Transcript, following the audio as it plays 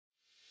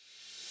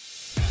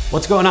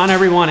What's going on,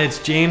 everyone? It's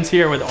James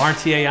here with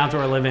RTA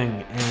Outdoor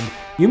Living, and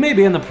you may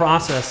be in the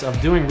process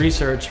of doing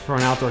research for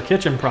an outdoor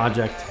kitchen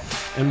project,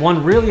 and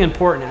one really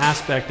important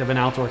aspect of an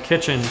outdoor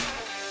kitchen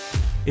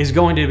is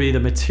going to be the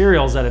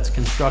materials that it's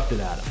constructed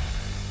out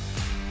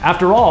of.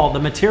 After all, the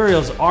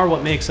materials are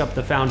what makes up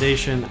the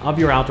foundation of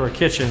your outdoor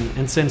kitchen,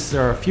 and since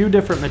there are a few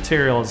different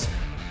materials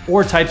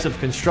or types of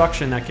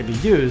construction that can be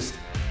used,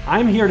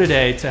 I'm here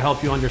today to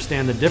help you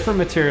understand the different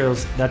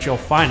materials that you'll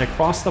find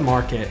across the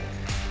market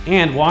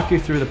and walk you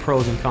through the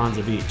pros and cons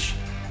of each.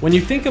 When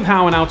you think of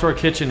how an outdoor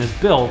kitchen is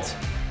built,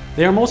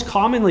 they are most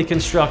commonly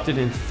constructed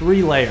in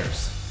 3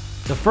 layers.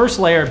 The first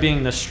layer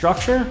being the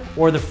structure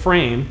or the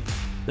frame,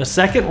 the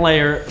second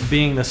layer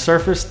being the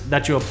surface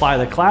that you apply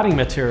the cladding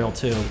material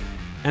to,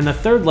 and the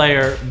third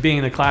layer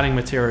being the cladding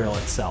material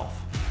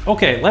itself.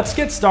 Okay, let's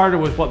get started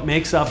with what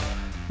makes up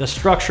the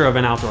structure of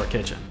an outdoor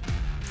kitchen.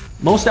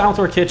 Most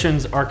outdoor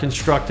kitchens are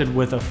constructed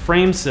with a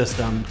frame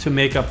system to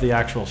make up the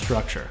actual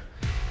structure.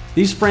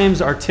 These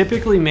frames are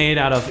typically made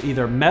out of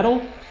either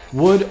metal,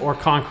 wood, or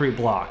concrete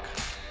block.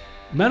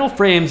 Metal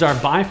frames are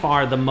by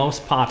far the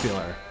most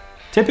popular,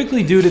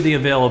 typically due to the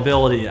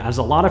availability, as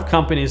a lot of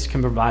companies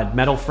can provide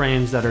metal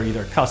frames that are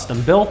either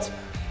custom built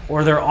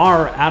or there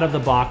are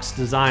out-of-the-box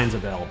designs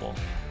available.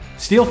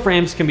 Steel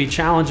frames can be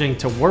challenging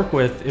to work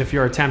with if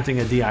you're attempting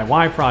a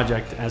DIY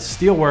project, as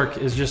steel work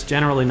is just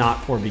generally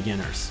not for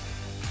beginners.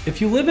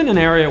 If you live in an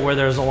area where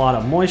there's a lot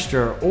of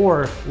moisture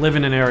or live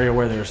in an area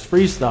where there's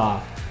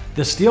freeze-thaw,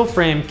 the steel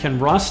frame can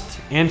rust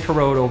and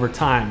corrode over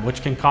time,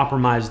 which can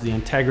compromise the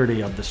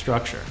integrity of the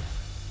structure.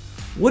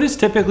 Wood is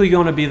typically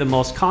going to be the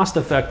most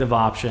cost-effective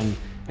option,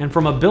 and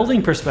from a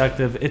building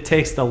perspective, it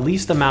takes the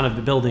least amount of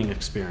the building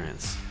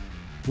experience.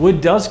 Wood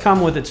does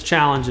come with its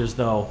challenges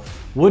though.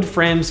 Wood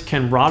frames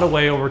can rot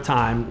away over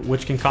time,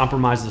 which can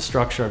compromise the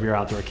structure of your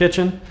outdoor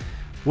kitchen.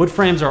 Wood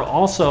frames are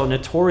also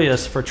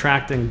notorious for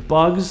attracting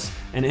bugs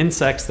and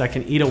insects that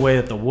can eat away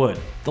at the wood.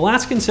 The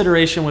last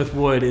consideration with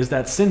wood is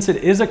that since it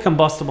is a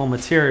combustible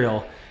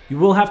material, you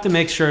will have to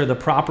make sure the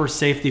proper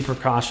safety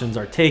precautions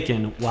are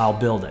taken while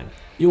building.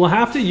 You will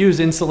have to use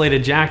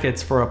insulated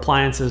jackets for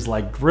appliances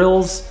like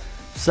grills,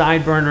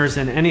 side burners,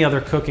 and any other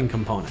cooking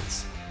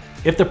components.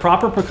 If the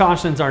proper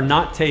precautions are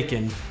not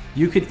taken,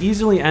 you could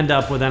easily end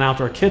up with an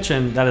outdoor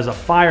kitchen that is a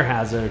fire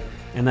hazard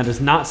and that is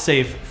not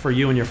safe for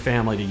you and your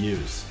family to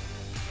use.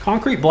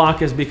 Concrete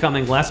block is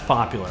becoming less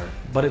popular,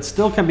 but it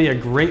still can be a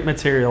great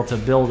material to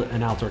build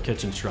an outdoor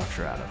kitchen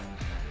structure out of.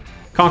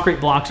 Concrete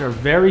blocks are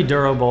very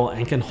durable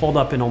and can hold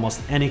up in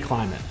almost any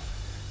climate.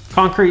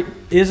 Concrete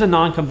is a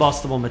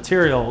non-combustible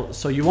material,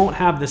 so you won't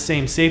have the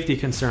same safety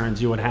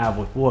concerns you would have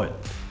with wood.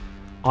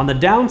 On the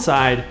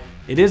downside,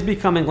 it is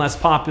becoming less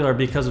popular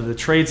because of the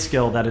trade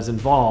skill that is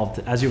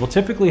involved, as you will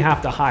typically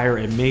have to hire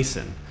a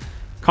mason.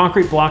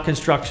 Concrete block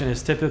construction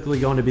is typically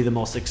going to be the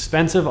most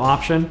expensive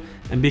option,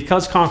 and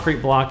because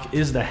concrete block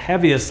is the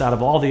heaviest out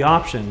of all the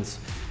options,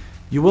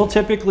 you will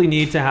typically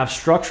need to have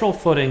structural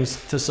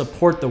footings to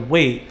support the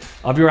weight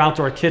of your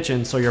outdoor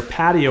kitchen so your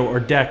patio or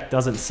deck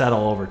doesn't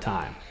settle over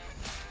time.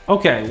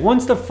 Okay,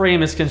 once the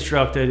frame is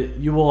constructed,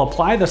 you will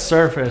apply the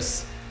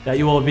surface that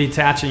you will be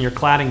attaching your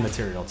cladding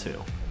material to.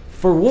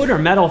 For wood or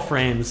metal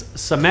frames,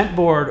 cement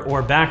board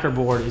or backer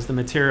board is the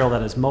material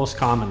that is most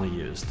commonly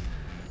used.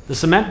 The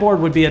cement board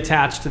would be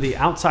attached to the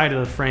outside of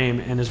the frame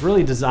and is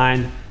really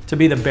designed to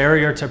be the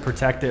barrier to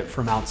protect it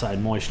from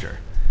outside moisture.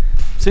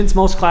 Since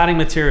most cladding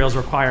materials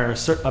require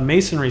a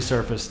masonry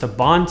surface to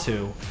bond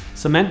to,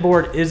 cement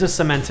board is a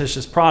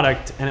cementitious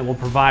product and it will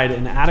provide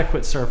an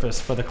adequate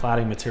surface for the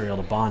cladding material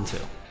to bond to.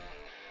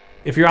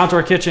 If your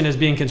outdoor kitchen is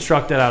being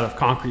constructed out of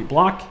concrete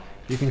block,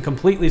 you can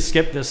completely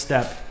skip this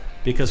step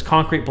because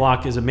concrete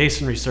block is a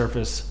masonry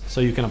surface,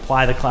 so you can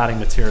apply the cladding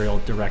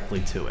material directly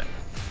to it.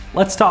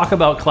 Let's talk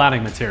about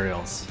cladding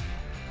materials.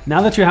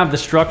 Now that you have the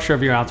structure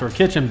of your outdoor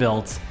kitchen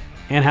built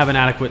and have an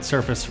adequate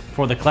surface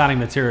for the cladding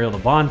material to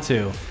bond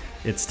to,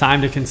 it's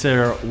time to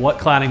consider what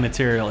cladding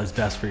material is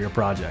best for your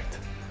project.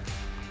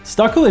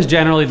 Stucco is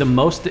generally the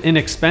most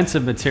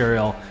inexpensive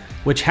material,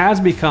 which has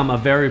become a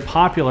very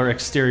popular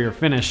exterior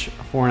finish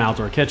for an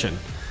outdoor kitchen.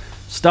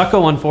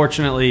 Stucco,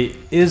 unfortunately,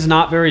 is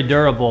not very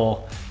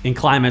durable in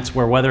climates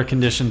where weather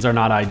conditions are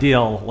not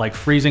ideal, like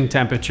freezing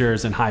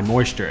temperatures and high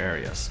moisture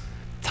areas.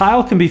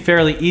 Tile can be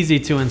fairly easy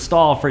to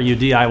install for you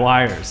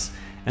DIYers,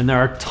 and there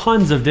are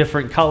tons of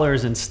different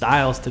colors and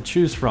styles to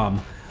choose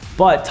from,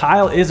 but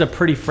tile is a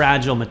pretty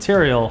fragile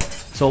material,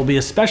 so it will be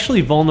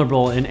especially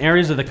vulnerable in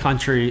areas of the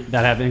country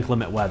that have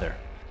inclement weather.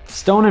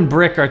 Stone and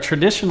brick are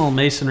traditional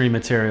masonry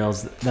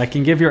materials that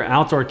can give your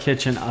outdoor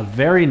kitchen a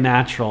very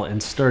natural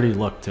and sturdy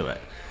look to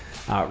it.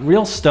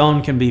 Real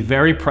stone can be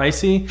very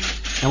pricey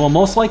and will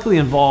most likely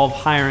involve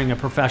hiring a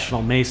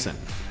professional mason.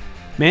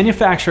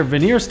 Manufactured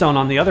veneer stone,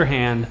 on the other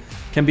hand,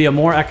 can be a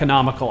more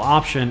economical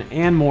option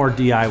and more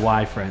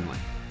DIY friendly.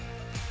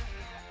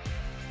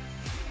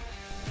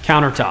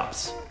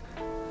 Countertops.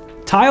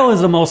 Tile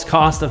is the most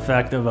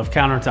cost-effective of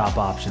countertop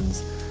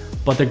options,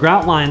 but the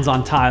grout lines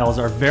on tiles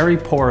are very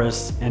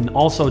porous and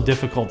also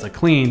difficult to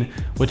clean,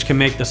 which can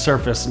make the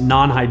surface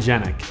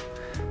non-hygienic.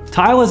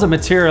 Tile as a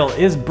material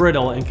is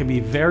brittle and can be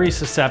very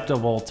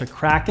susceptible to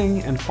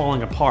cracking and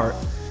falling apart,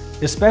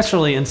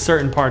 especially in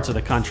certain parts of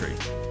the country.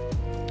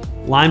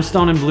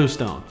 Limestone and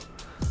bluestone.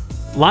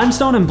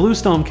 Limestone and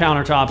bluestone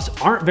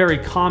countertops aren't very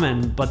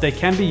common, but they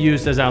can be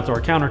used as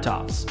outdoor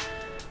countertops.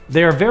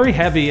 They are very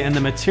heavy and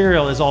the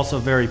material is also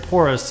very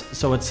porous,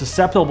 so it's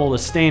susceptible to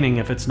staining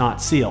if it's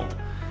not sealed.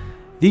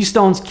 These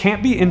stones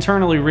can't be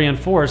internally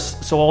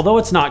reinforced, so although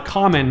it's not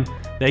common,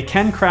 they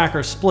can crack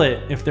or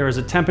split if there is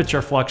a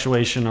temperature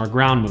fluctuation or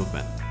ground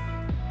movement.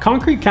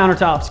 Concrete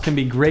countertops can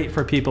be great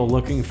for people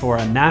looking for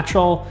a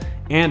natural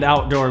and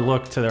outdoor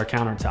look to their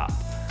countertop.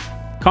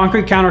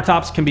 Concrete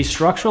countertops can be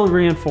structurally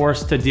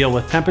reinforced to deal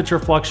with temperature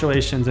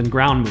fluctuations and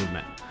ground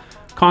movement.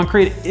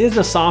 Concrete is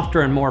a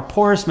softer and more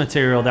porous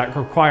material that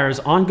requires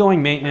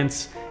ongoing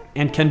maintenance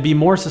and can be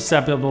more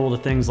susceptible to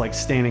things like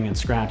staining and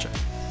scratching.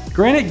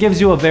 Granite gives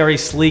you a very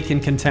sleek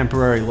and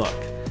contemporary look.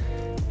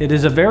 It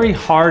is a very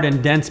hard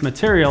and dense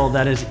material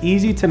that is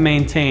easy to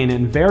maintain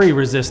and very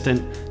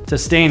resistant to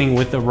staining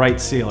with the right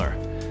sealer.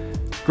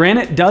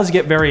 Granite does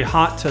get very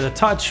hot to the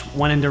touch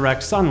when in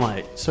direct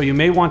sunlight, so you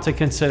may want to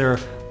consider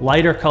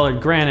lighter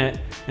colored granite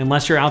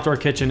unless your outdoor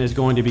kitchen is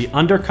going to be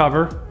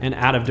undercover and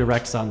out of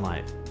direct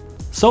sunlight.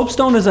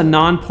 Soapstone is a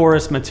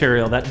non-porous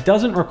material that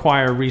doesn't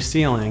require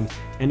resealing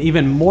and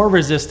even more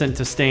resistant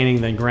to staining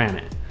than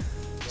granite.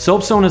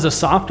 Soapstone is a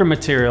softer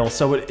material,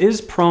 so it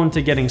is prone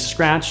to getting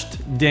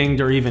scratched, dinged,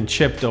 or even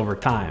chipped over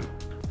time.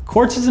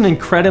 Quartz is an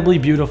incredibly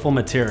beautiful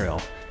material.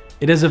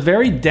 It is a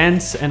very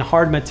dense and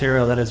hard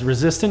material that is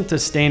resistant to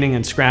staining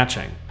and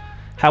scratching.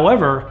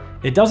 However,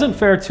 it doesn't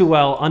fare too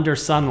well under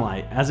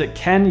sunlight as it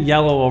can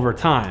yellow over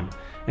time,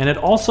 and it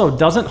also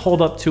doesn't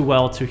hold up too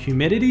well to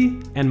humidity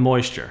and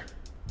moisture.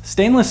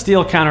 Stainless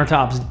steel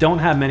countertops don't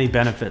have many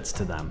benefits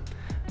to them.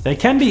 They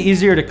can be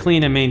easier to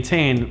clean and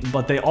maintain,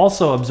 but they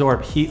also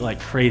absorb heat like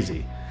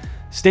crazy.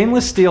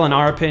 Stainless steel, in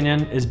our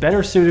opinion, is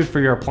better suited for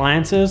your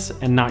appliances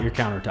and not your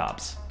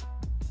countertops.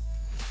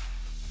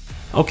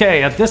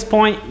 Okay, at this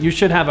point, you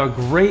should have a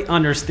great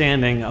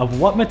understanding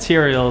of what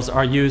materials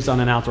are used on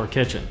an outdoor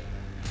kitchen.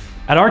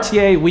 At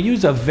RTA, we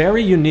use a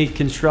very unique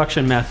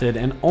construction method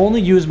and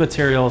only use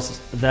materials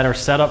that are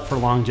set up for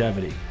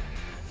longevity.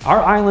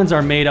 Our islands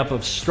are made up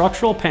of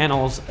structural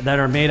panels that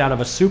are made out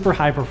of a super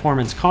high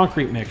performance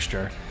concrete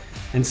mixture.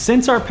 And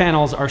since our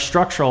panels are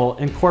structural,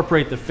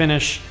 incorporate the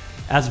finish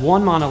as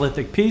one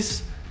monolithic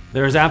piece,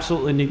 there is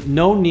absolutely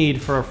no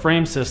need for a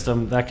frame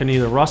system that can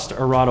either rust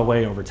or rot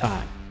away over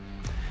time.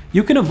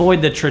 You can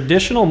avoid the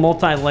traditional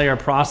multi-layer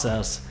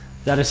process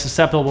that is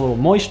susceptible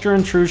to moisture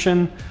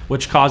intrusion,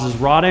 which causes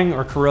rotting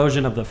or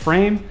corrosion of the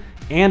frame,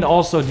 and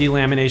also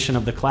delamination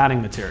of the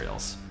cladding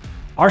materials.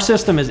 Our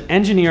system is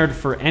engineered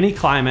for any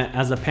climate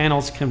as the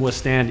panels can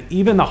withstand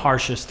even the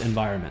harshest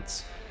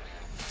environments.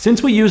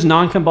 Since we use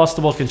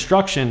non-combustible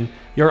construction,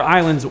 your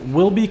islands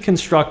will be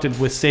constructed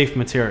with safe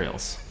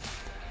materials.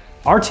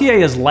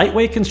 RTA is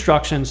lightweight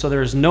construction, so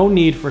there is no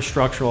need for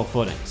structural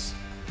footings.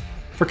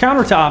 For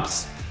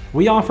countertops,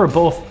 we offer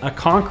both a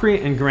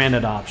concrete and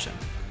granite option.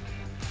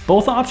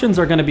 Both options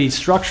are going to be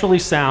structurally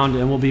sound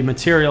and will be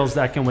materials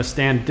that can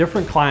withstand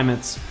different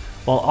climates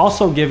while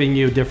also giving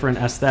you different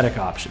aesthetic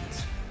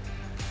options.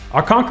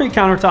 Our concrete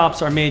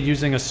countertops are made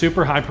using a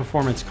super high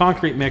performance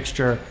concrete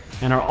mixture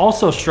and are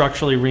also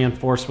structurally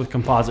reinforced with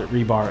composite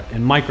rebar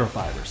and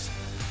microfibers.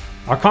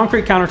 Our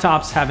concrete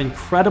countertops have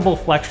incredible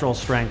flexural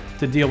strength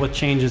to deal with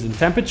changes in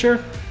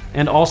temperature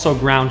and also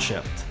ground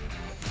shift.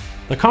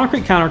 The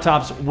concrete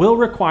countertops will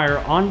require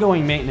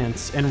ongoing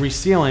maintenance and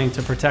resealing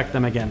to protect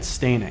them against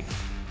staining.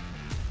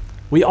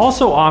 We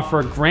also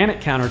offer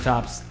granite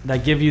countertops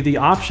that give you the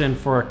option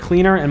for a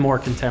cleaner and more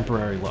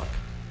contemporary look.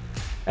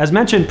 As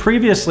mentioned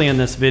previously in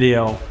this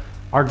video,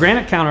 our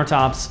granite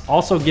countertops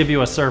also give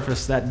you a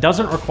surface that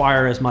doesn't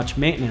require as much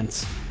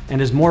maintenance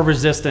and is more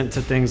resistant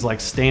to things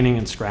like staining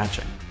and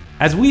scratching.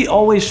 As we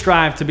always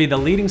strive to be the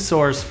leading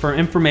source for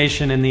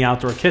information in the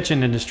outdoor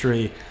kitchen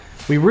industry,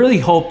 we really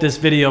hope this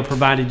video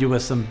provided you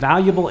with some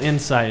valuable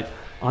insight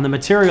on the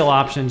material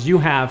options you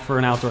have for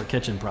an outdoor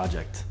kitchen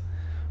project.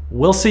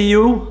 We'll see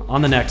you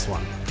on the next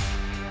one.